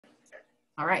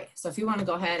All right, so if you want to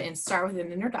go ahead and start with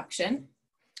an introduction.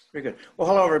 Very good. Well,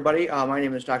 hello, everybody. My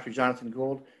name is Dr. Jonathon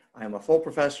Gould. I'm a full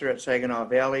professor at Saginaw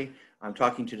Valley. I'm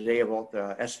talking to you today about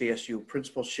the SVSU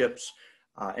Principalship's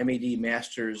MAD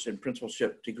Master's in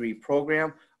Principalship degree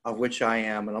program, of which I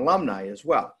am an alumni as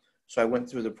well. So I went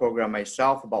through the program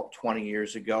myself about 20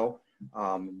 years ago.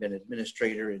 Been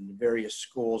administrator in various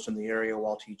schools in the area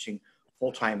while teaching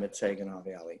full-time at Saginaw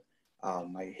Valley.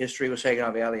 My history with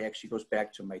Saginaw Valley actually goes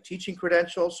back to my teaching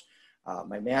credentials,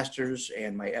 my master's,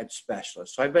 and my ed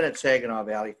specialist. So I've been at Saginaw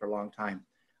Valley for a long time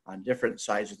on different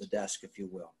sides of the desk, if you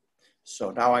will.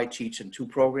 So now I teach in two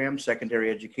programs,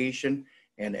 secondary education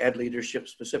and ed leadership,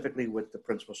 specifically with the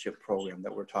principalship program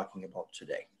that we're talking about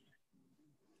today.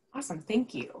 Awesome,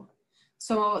 thank you.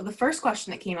 So the first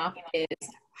question that came up is,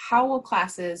 how will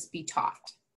classes be taught?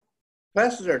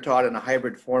 Classes are taught in a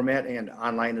hybrid format and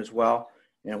online as well.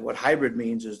 And what hybrid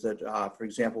means is that, for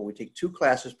example, we take 2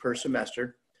 classes per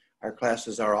semester. Our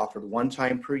classes are offered 1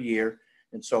 time per year.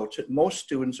 And so most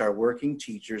students are working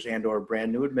teachers and or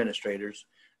brand new administrators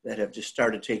that have just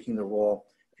started taking the role.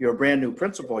 If you're a brand new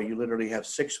principal, you literally have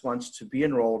 6 months to be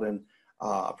enrolled in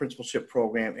a principalship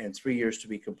program and 3 years to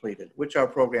be completed, which our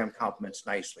program complements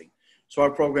nicely. So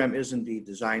our program is indeed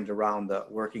designed around the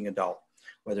working adult,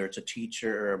 whether it's a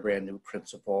teacher or a brand new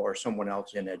principal or someone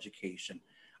else in education.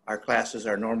 Our classes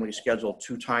are normally scheduled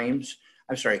 2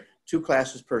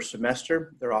 classes per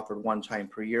semester. They're offered 1 time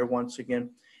per year once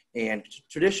again. And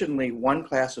traditionally, 1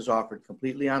 class is offered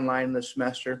completely online this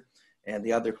semester, and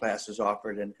the other class is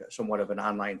offered in somewhat of an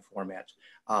online format.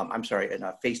 In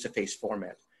a face-to-face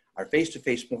format. Our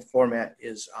face-to-face format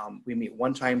is we meet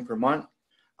 1 time per month,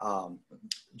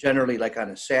 generally like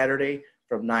on a Saturday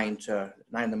from 9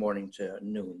 in the morning to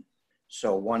noon.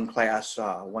 So 1 class,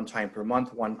 1 time per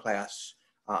month, 1 class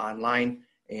online.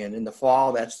 And in the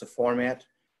fall, that's the format.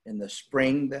 In the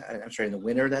spring, in the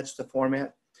winter, that's the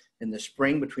format. In the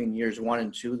spring, between years 1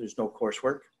 and 2, there's no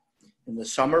coursework. In the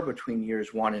summer, between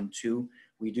years 1 and 2,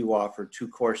 we do offer 2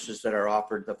 courses that are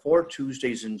offered the 4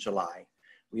 Tuesdays in July.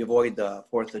 We avoid the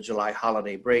 4th of July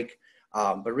holiday break,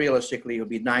 but realistically, it'll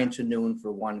be 9 to noon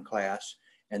for 1 class,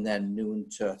 and then noon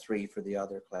to 3 for the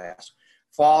other class.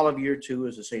 Fall of year 2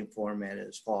 is the same format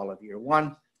as fall of year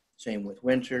 1, same with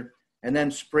winter. And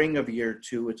then spring of year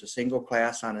 2, it's a single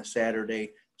class on a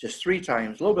Saturday, just 3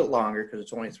 times, a little bit longer because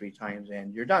it's only 3 times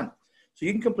and you're done. So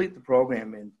you can complete the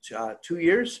program in 2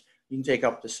 years. You can take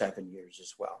up to 7 years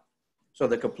as well. So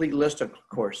the complete list of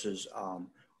courses,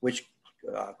 which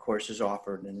courses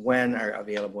offered and when are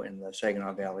available in the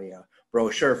Saginaw Valley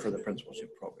brochure for the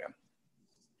principalship program.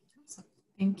 Awesome.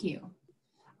 Thank you.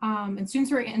 And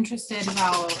students were interested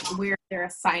about where their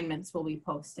assignments will be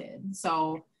posted.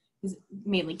 So is it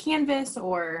mainly Canvas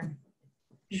or?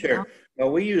 Sure.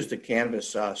 Well, we use the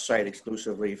Canvas site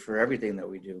exclusively for everything that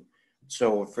we do.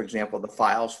 So, for example, the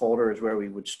files folder is where we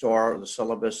would store the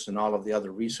syllabus and all of the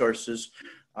other resources.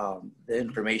 The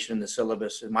information in the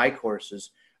syllabus in my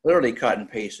courses literally cut and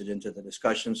pasted into the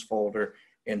discussions folder,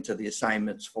 into the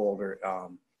assignments folder.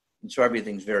 And so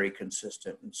everything's very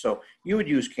consistent. And so you would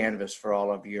use Canvas for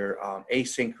all of your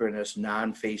asynchronous,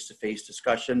 non-face-to-face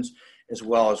discussions, as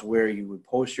well as where you would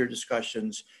post your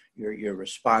discussions, your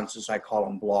responses. I call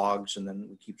them blogs, and then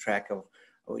we keep track of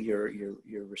your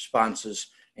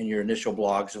responses and your initial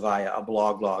blogs via a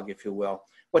blog log, if you will.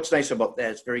 What's nice about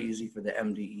that, it's very easy for the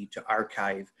MDE to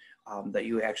archive that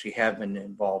you actually have been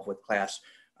involved with class.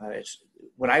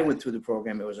 When I went through the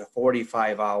program, it was a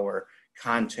 45-hour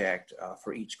contact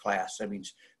for each class. That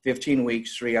means 15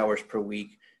 weeks, 3 hours per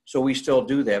week. So we still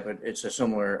do that, but it's a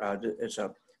similar, it's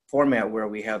a format where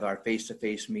we have our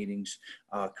face-to-face meetings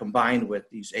combined with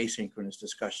these asynchronous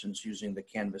discussions using the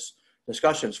Canvas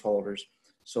discussions folders,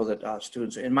 so that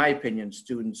students, in my opinion,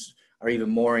 students are even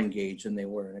more engaged than they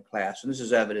were in a class. And this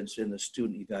is evidenced in the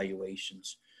student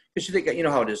evaluations. Because you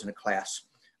know how it is in a class.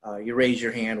 You raise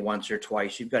your hand once or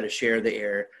twice. You've got to share the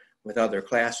air with other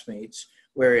classmates,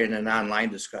 where in an online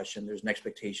discussion, there's an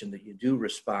expectation that you do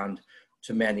respond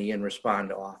to many and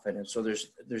respond often. And so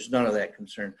there's none of that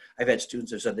concern. I've had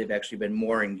students that said they've actually been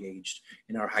more engaged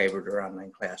in our hybrid or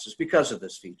online classes because of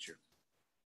this feature.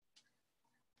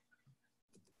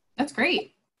 That's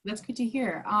great. That's good to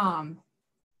hear.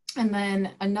 And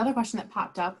then another question that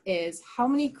popped up is, how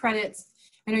many credits,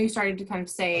 I know you started to kind of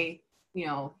say, you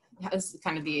know, this is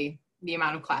kind of the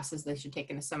amount of classes they should take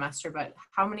in a semester, but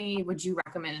how many would you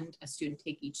recommend a student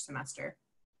take each semester?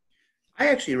 I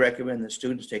actually recommend that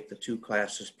students take the 2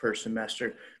 classes per semester.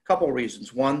 A couple of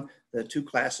reasons. One, the 2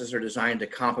 classes are designed to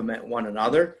complement one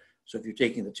another. So if you're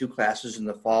taking the 2 classes in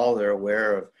the fall, they're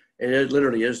aware of, it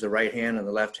literally is the right hand and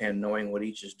the left hand knowing what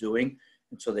each is doing.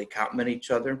 And so they complement each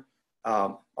other.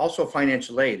 Also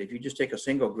financial aid. If you just take a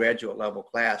single graduate level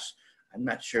class, I'm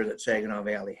not sure that Saginaw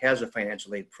Valley has a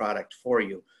financial aid product for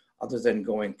you other than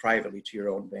going privately to your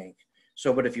own bank.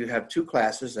 So, but if you have 2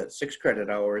 classes at 6 credit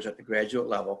hours at the graduate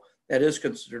level, that is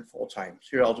considered full-time. So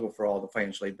you're eligible for all the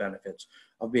financial aid benefits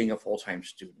of being a full-time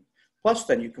student. Plus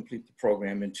then you complete the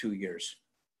program in 2 years.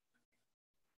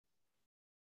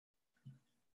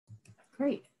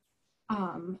 Great.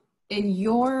 In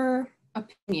your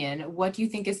opinion, what do you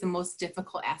think is the most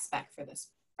difficult aspect for this,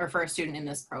 or for a student in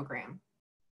this program?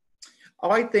 Oh,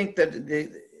 I think that,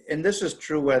 and this is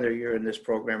true whether you're in this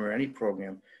program or any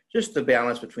program, just the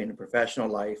balance between a professional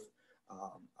life,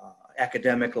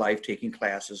 academic life, taking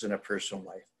classes, and a personal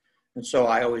life. And so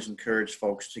I always encourage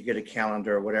folks to get a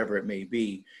calendar or whatever it may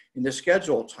be, and to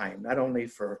schedule time, not only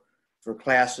for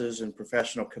classes and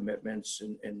professional commitments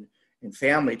and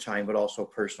family time, but also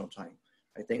personal time.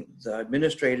 I think the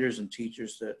administrators and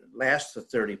teachers that last the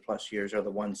 30 plus years are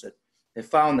the ones that have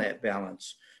found that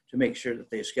balance to make sure that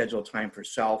they schedule time for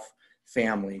self,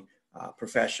 family,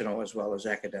 professional, as well as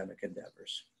academic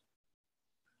endeavors.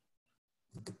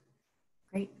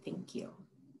 Great, thank you.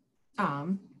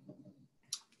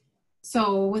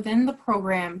 So within the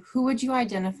program, who would you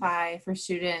identify for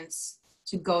students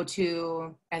to go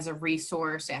to as a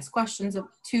resource, ask questions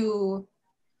to,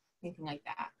 anything like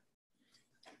that?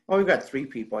 Well, we've got 3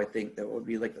 people, I think, that would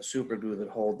be like the super glue that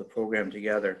hold the program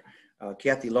together.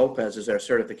 Kathy Lopez is our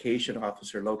certification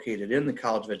officer located in the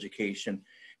College of Education,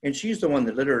 and she's the one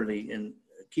that literally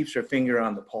keeps her finger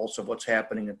on the pulse of what's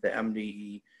happening at the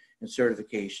MDE and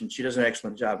certification. She does an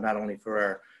excellent job, not only for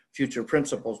our future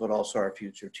principals, but also our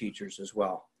future teachers as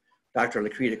well. Dr.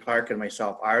 Lakrita Clark and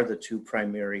myself are the 2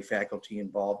 primary faculty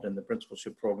involved in the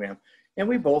Principalship program, and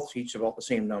we both teach about the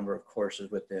same number of courses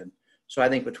within. So I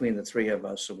think between the 3 of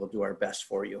us, we'll do our best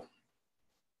for you.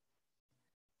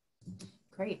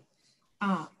 Great.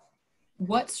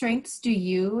 What strengths do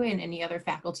you and any other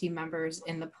faculty members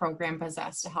in the program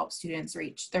possess to help students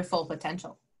reach their full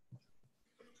potential?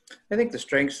 I think the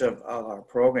strengths of our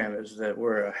program is that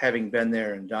we're, having been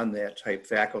there and done that type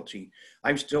faculty,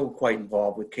 I'm still quite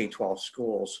involved with K-12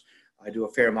 schools. I do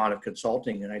a fair amount of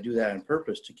consulting, and I do that on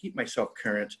purpose to keep myself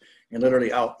current and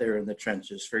literally out there in the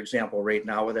trenches. For example, right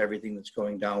now with everything that's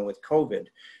going down with COVID,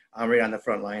 I'm right on the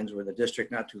front lines with a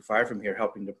district not too far from here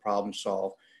helping to problem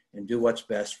solve and do what's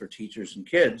best for teachers and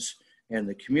kids and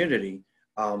the community.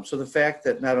 So the fact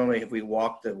that not only have we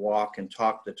walked the walk and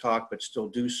talked the talk, but still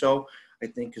do so, I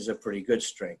think is a pretty good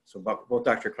strength. So both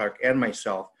Dr. Clark and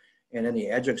myself and any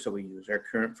adjuncts that we use are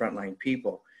current frontline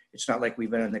people. It's not like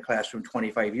we've been in the classroom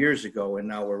 25 years ago and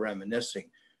now we're reminiscing.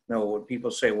 No, when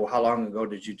people say, well, how long ago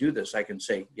did you do this? I can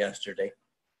say yesterday.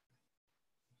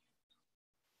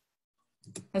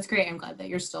 That's great. I'm glad that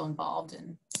you're still involved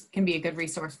and can be a good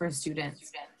resource for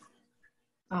students.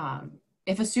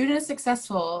 If a student is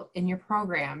successful in your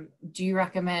program, do you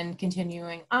recommend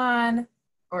continuing on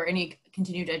or any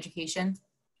continued education?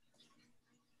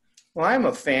 Well, I'm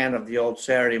a fan of the old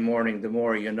Saturday morning, the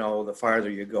more you know, the farther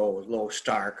you go, with little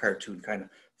star cartoon kind of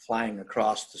flying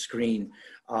across the screen.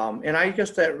 And I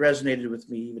guess that resonated with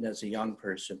me even as a young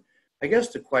person. I guess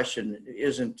the question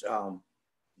isn't,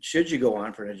 should you go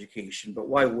on for an education, but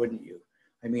why wouldn't you?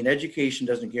 I mean, education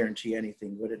doesn't guarantee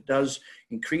anything, but it does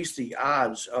increase the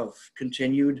odds of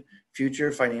continued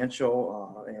future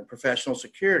financial and professional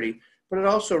security, but it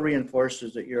also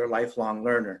reinforces that you're a lifelong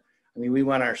learner. I mean, we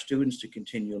want our students to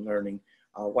continue learning.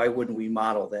 Why wouldn't we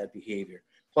model that behavior?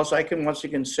 Plus, I can once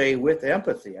again say with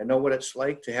empathy, I know what it's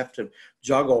like to have to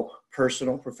juggle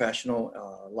personal,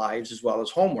 professional lives as well as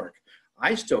homework.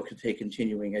 I still could take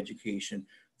continuing education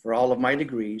for all of my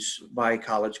degrees by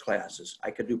college classes.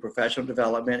 I could do professional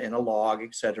development and a log,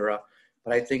 etc.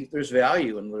 But I think there's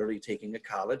value in literally taking a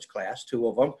college class, 2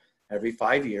 of them, every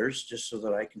 5 years, just so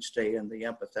that I can stay in the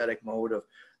empathetic mode of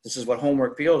this is what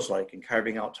homework feels like and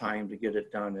carving out time to get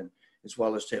it done, and as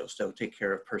well as to still take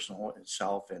care of personal and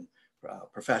self and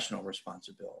professional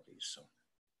responsibilities. So.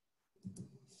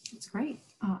 That's great.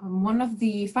 One of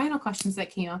the final questions that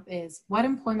came up is, what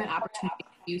employment opportunities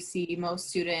do you see most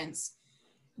students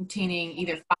obtaining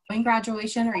either following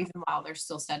graduation or even while they're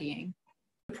still studying?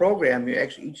 The program,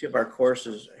 actually, each of our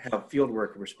courses have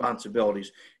fieldwork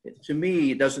responsibilities. To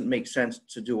me, it doesn't make sense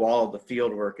to do all of the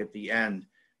fieldwork at the end.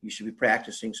 You should be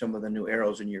practicing some of the new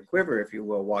arrows in your quiver, if you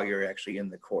will, while you're actually in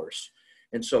the course.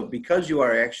 And so because you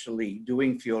are actually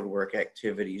doing fieldwork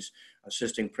activities,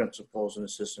 assisting principals and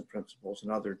assistant principals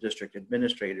and other district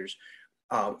administrators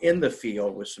in the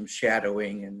field with some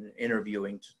shadowing and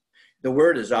interviewing, the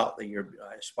word is out that you're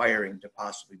aspiring to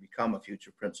possibly become a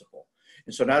future principal.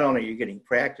 And so not only are you getting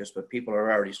practice, but people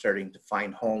are already starting to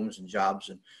find homes and jobs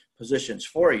and positions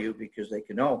for you because they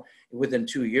can know within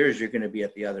 2 years you're going to be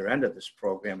at the other end of this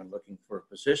program and looking for a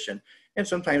position. And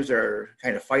sometimes they're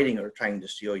kind of fighting or trying to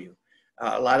steal you.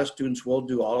 A lot of students will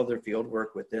do all of their field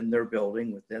work within their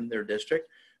building, within their district,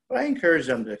 but I encourage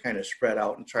them to kind of spread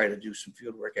out and try to do some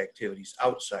field work activities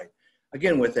outside.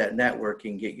 Again, with that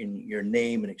networking, getting your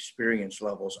name and experience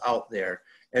levels out there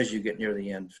as you get near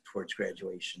the end towards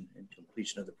graduation and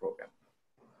completion of the program.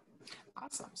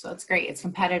 Awesome. So that's great. It's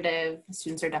competitive.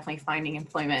 Students are definitely finding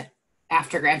employment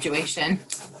after graduation.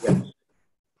 Yes.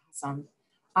 Awesome.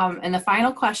 And the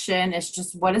final question is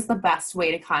just, what is the best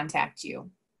way to contact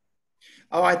you?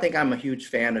 Oh, I think I'm a huge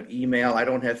fan of email. I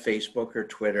don't have Facebook or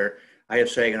Twitter. I have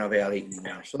Saginaw Valley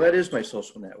email. So that is my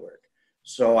social network.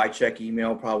 So I check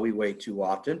email probably way too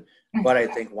often, but I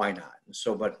think why not?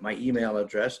 So, but my email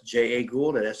address,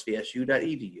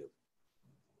 jagould@svsu.edu.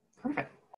 Perfect.